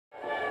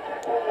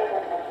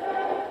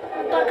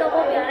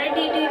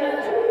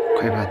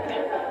कोई बात नहीं।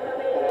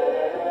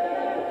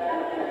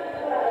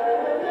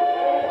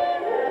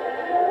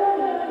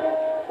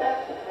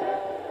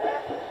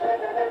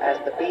 As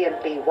the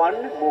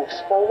BMP-1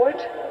 moves forward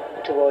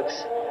towards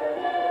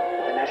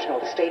the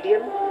National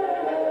Stadium,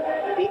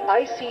 the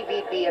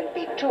ICV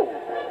BMP-2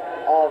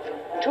 of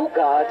 2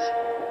 guards,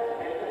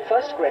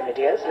 1st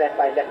Grenadiers led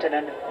by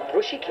Lieutenant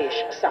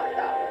Rushikesh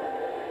Sanda.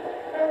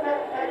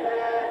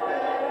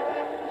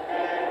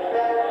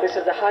 This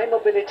is a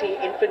high-mobility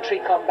infantry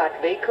combat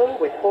vehicle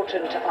with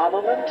potent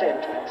armament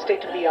and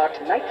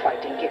state-of-the-art night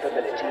fighting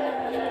capability.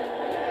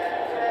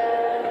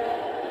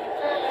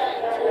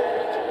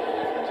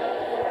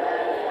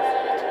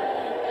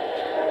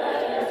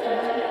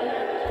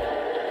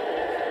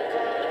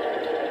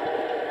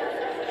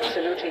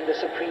 Saluting the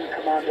Supreme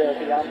Commander of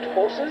the Armed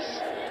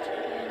Forces,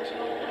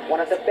 one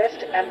of the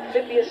best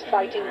amphibious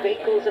fighting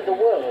vehicles in the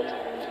world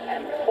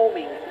and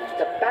forming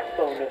the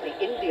backbone of the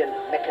Indian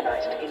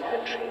mechanized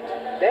infantry.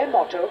 Their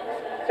motto,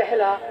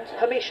 Pehla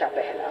Hamesha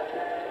Pehla.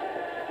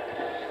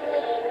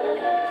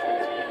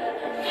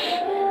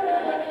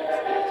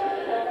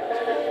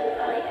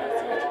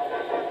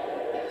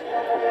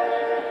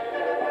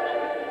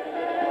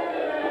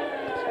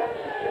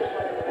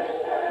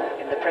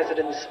 In the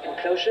President's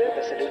enclosure,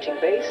 the saluting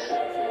base,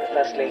 the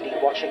First Lady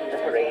watching the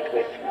parade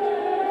with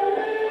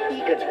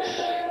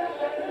eagerness.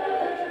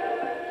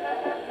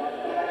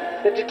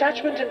 The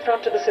detachment in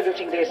front of the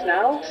saluting base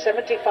now,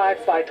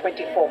 75 by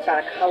 24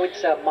 pack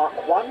howitzer Mark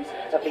I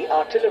of the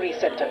Artillery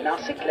Center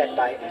Nasik, led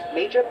by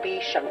Major P.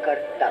 Shankar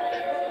Dutt.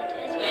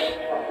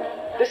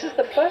 This is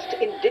the first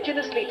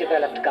indigenously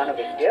developed gun of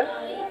India.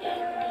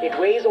 It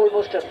weighs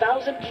almost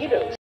 1,000 kilos.